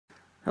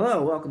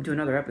Hello, welcome to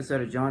another episode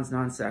of John's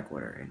Non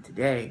Sequitur, and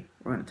today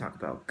we're going to talk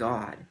about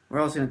God. We're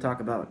also going to talk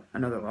about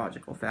another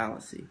logical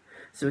fallacy.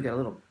 So we got a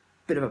little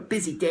bit of a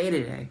busy day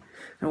today.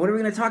 Now what are we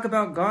going to talk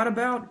about God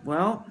about?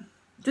 Well,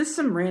 just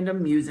some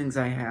random musings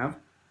I have.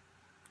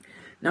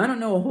 Now I don't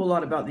know a whole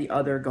lot about the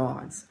other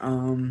gods. The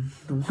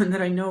one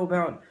that I know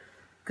about,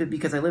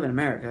 because I live in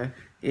America,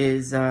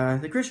 is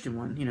the Christian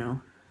one,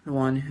 the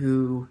one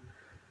who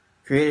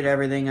created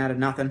everything out of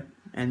nothing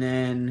and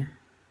then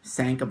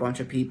sank a bunch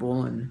of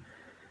people and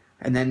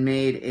then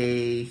made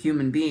a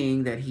human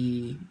being that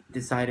he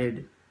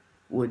decided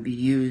would be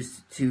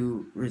used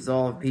to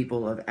resolve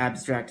people of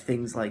abstract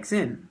things like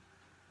sin.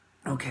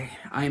 Okay,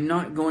 I'm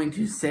not going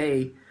to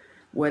say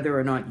whether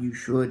or not you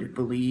should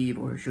believe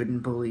or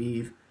shouldn't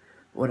believe.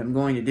 What I'm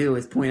going to do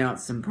is point out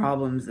some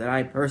problems that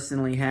I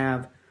personally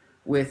have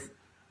with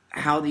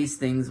how these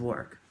things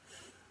work.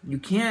 You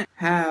can't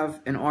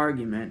have an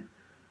argument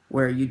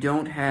where you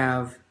don't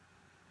have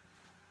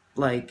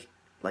like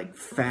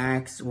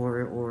facts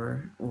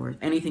or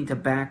anything to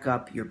back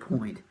up your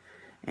point.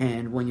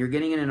 And when you're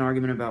getting in an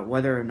argument about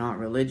whether or not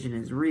religion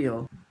is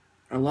real,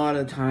 a lot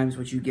of the times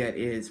what you get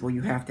is, well,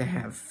 you have to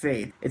have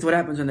faith. It's what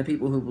happens when the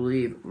people who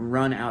believe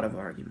run out of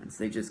arguments.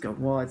 They just go,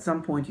 well, at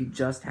some point you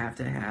just have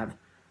to have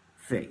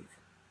faith.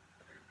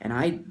 And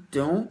I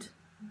don't,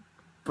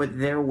 but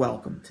they're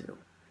welcome to.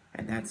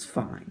 And that's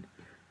fine.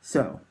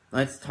 So,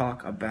 let's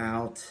talk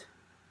about...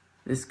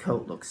 This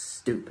coat looks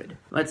stupid.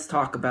 Let's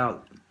talk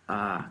about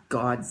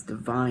God's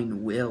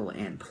divine will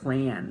and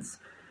plans.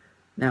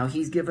 Now,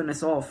 he's given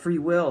us all free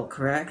will,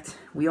 correct?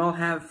 We all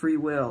have free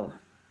will.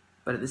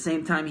 But at the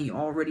same time, he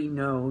already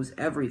knows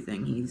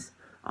everything. He's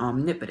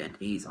omnipotent.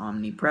 He's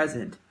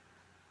omnipresent.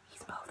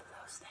 He's both of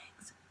those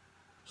things.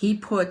 He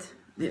put,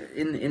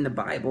 in the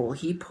Bible,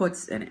 he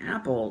puts an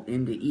apple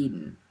into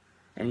Eden.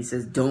 And he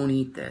says, don't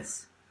eat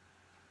this.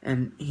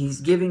 And he's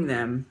giving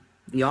them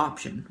the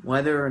option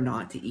whether or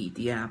not to eat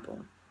the apple.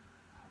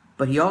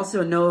 But he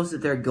also knows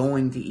that they're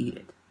going to eat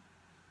it.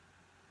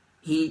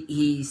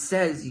 He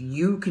says,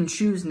 you can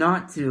choose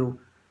not to,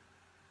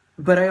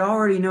 but I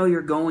already know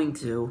you're going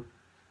to,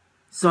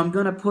 so I'm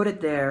going to put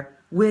it there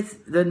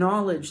with the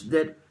knowledge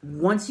that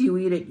once you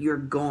eat it, you're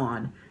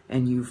gone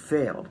and you've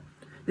failed.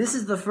 This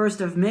is the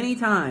first of many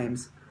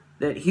times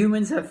that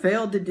humans have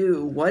failed to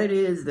do what it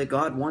is that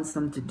God wants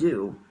them to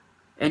do,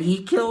 and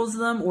he kills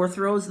them or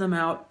throws them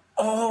out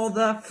all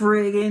the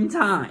friggin'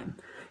 time.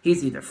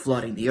 He's either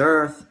flooding the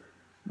earth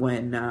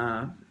when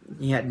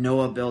he had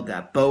Noah build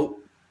that boat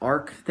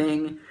ark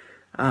thing.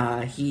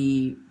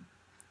 He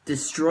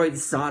destroyed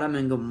Sodom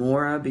and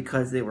Gomorrah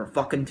because they were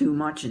fucking too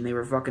much and they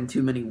were fucking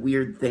too many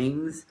weird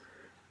things.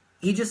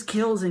 He just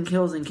kills and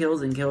kills and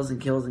kills and kills and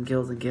kills and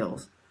kills and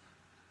kills.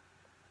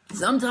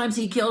 Sometimes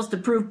he kills to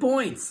prove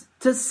points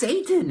to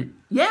Satan.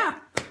 Yeah,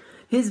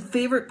 his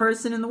favorite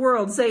person in the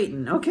world,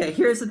 Satan. Okay,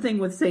 here's the thing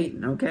with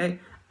Satan, okay?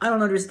 I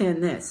don't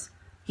understand this.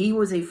 He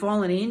was a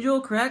fallen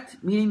angel, correct?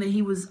 Meaning that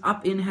he was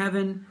up in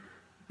heaven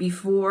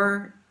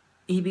before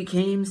he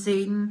became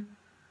Satan.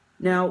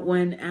 Now,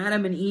 when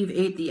Adam and Eve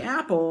ate the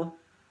apple,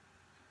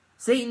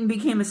 Satan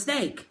became a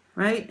snake,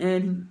 right?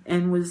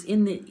 And was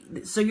in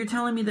the... So you're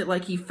telling me that,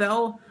 like, he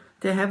fell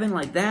to heaven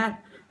like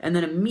that, and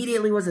then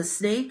immediately was a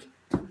snake?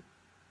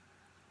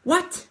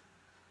 What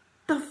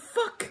the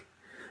fuck?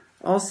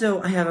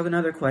 Also, I have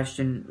another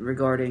question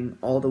regarding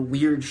all the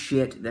weird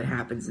shit that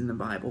happens in the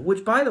Bible,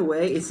 which, by the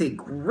way, is a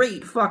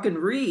great fucking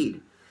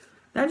read.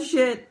 That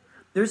shit,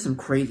 there's some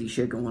crazy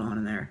shit going on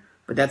in there,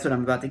 but that's what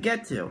I'm about to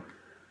get to.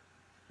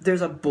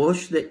 There's a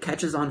bush that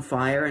catches on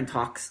fire and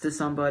talks to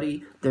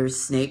somebody. There's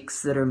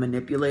snakes that are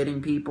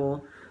manipulating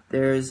people.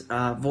 There's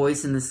a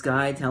voice in the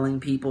sky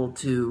telling people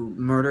to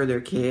murder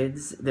their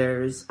kids.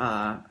 There's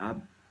a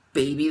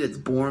baby that's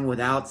born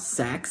without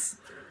sex.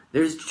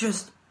 There's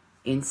just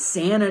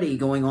insanity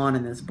going on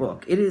in this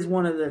book. It is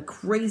one of the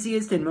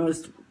craziest and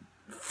most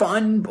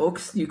fun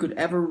books you could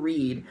ever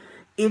read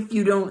if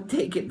you don't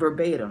take it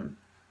verbatim.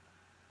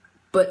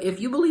 But if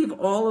you believe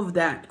all of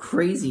that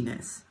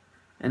craziness,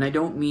 and I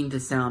don't mean to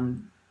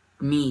sound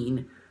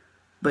mean,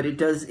 but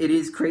it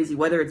is crazy.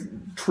 Whether it's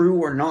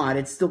true or not,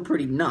 it's still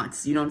pretty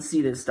nuts. You don't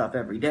see this stuff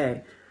every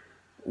day.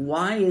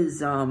 Why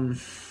is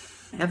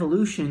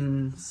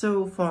evolution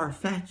so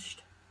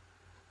far-fetched?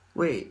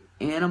 Wait,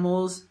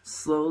 animals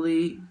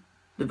slowly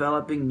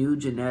developing new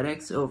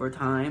genetics over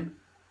time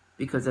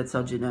because that's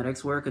how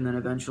genetics work, and then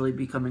eventually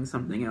becoming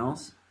something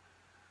else?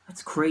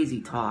 That's crazy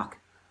talk.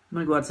 I'm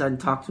going to go outside and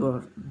talk to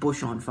a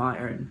bush on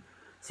fire and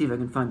see if I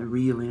can find the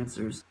real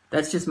answers.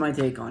 That's just my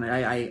take on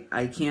it.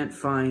 I can't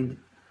find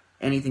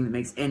anything that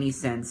makes any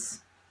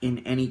sense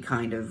in any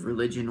kind of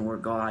religion or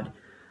God,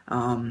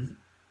 to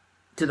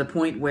the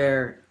point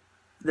where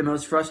the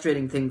most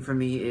frustrating thing for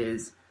me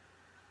is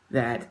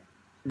that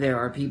there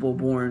are people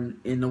born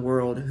in the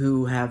world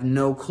who have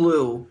no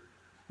clue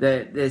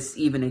that this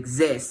even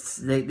exists.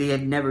 They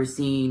had never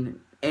seen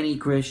any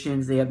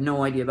Christians. They have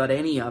no idea about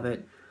any of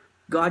it.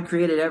 God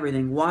created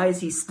everything. Why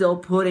is he still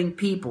putting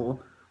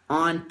people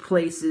on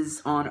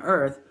places on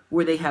earth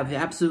where they have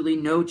absolutely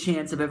no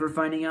chance of ever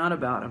finding out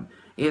about him?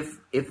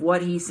 If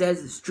what he says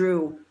is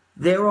true,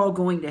 they're all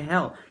going to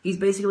hell. He's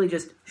basically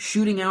just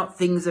shooting out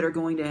things that are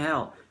going to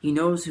hell. He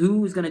knows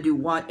who's going to do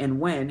what and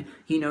when.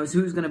 He knows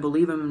who's going to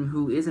believe him and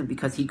who isn't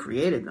because he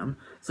created them.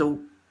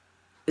 So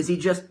is he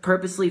just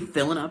purposely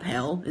filling up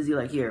hell? Is he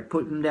like, here,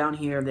 put them down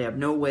here. They have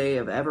no way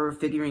of ever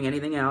figuring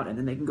anything out, and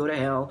then they can go to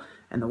hell.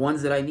 And the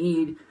ones that I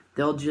need,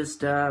 they'll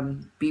just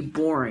be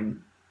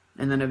boring.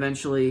 And then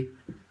eventually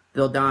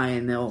they'll die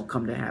and they'll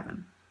come to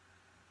heaven.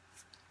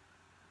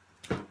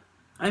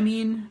 I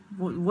mean,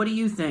 what do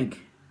you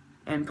think?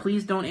 And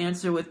please don't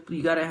answer with,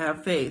 you gotta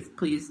have faith.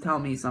 Please tell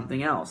me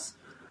something else.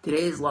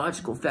 Today's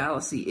logical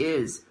fallacy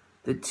is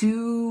the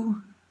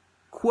tu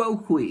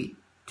quoque.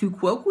 Tu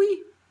quoque?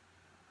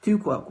 Tu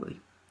quoque.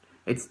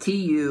 It's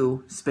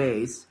T-U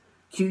space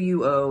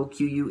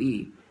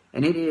Q-U-O-Q-U-E.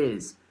 And it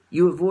is,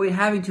 you avoid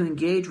having to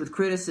engage with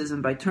criticism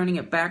by turning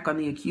it back on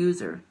the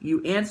accuser.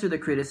 You answer the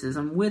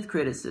criticism with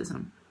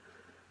criticism.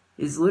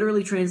 Is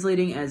literally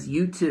translating as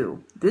you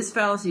too. This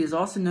fallacy is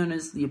also known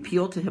as the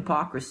appeal to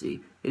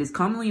hypocrisy. It is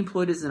commonly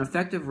employed as an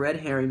effective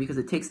red herring because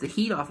it takes the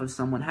heat off of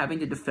someone having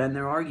to defend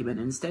their argument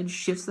and instead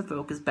shifts the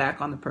focus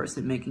back on the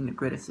person making the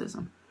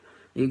criticism.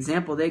 The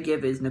example they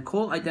give is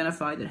Nicole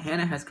identified that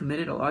Hannah has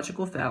committed a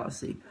logical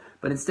fallacy,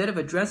 but instead of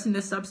addressing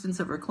the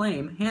substance of her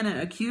claim,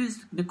 Hannah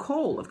accused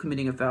Nicole of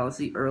committing a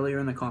fallacy earlier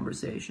in the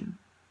conversation.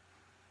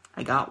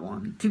 I got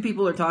one. Two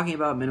people are talking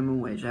about minimum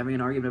wage, having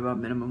an argument about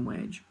minimum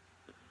wage.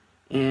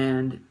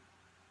 And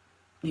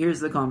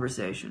here's the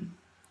conversation.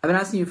 I've been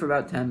asking you for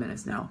about 10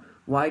 minutes now.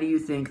 Why do you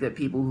think that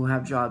people who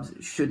have jobs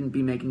shouldn't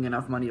be making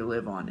enough money to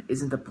live on?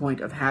 Isn't the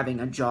point of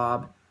having a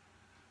job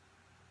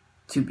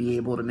to be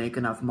able to make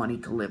enough money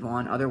to live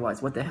on?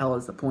 Otherwise, what the hell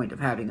is the point of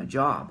having a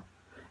job?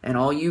 And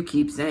all you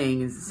keep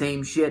saying is the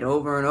same shit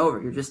over and over.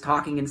 You're just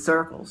talking in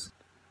circles.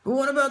 But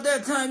what about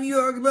that time you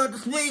argued about the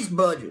space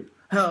budget?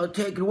 How it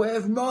take it away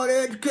from all the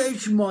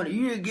education money?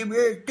 You didn't give me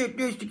any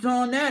statistics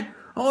on that.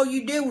 All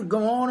you did was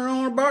go on and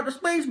on about the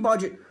space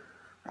budget.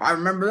 I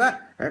remember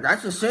that.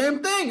 That's the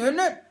same thing, isn't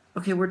it?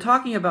 Okay, we're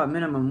talking about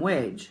minimum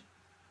wage.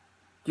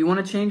 Do you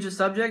want to change the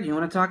subject? Do you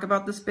want to talk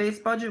about the space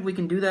budget? We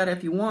can do that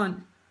if you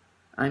want.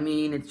 I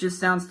mean, it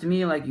just sounds to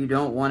me like you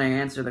don't want to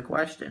answer the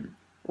question.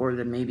 Or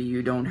that maybe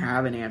you don't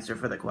have an answer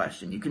for the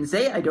question. You can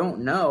say, I don't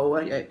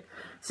know.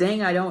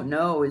 Saying I don't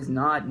know is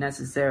not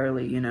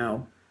necessarily,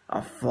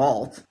 a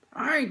fault.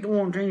 I ain't the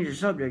one to change the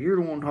subject.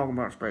 You're the one talking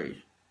about space.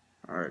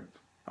 Alright.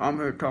 I'm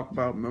here to talk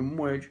about minimum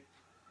wage.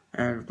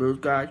 And those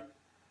guys,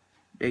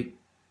 you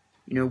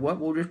know what?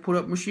 We'll just put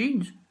up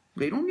machines.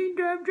 They don't need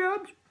to have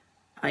jobs.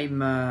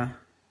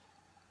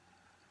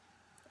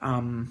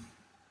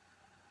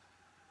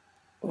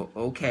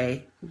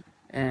 Okay.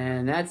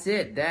 And that's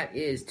it. That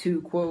is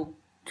tu quo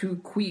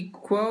qui.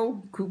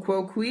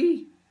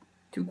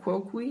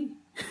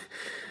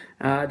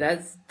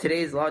 That's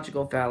today's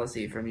logical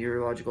fallacy from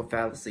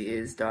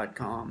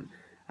yourlogicalfallacyis.com.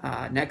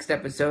 Next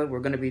episode, we're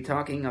going to be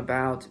talking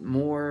about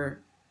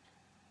more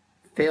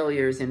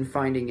failures in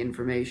finding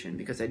information,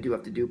 because I do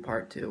have to do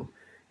part 2.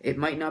 It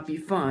might not be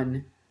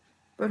fun,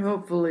 but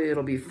hopefully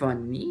it'll be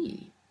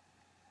funny.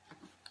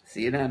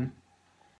 See you then.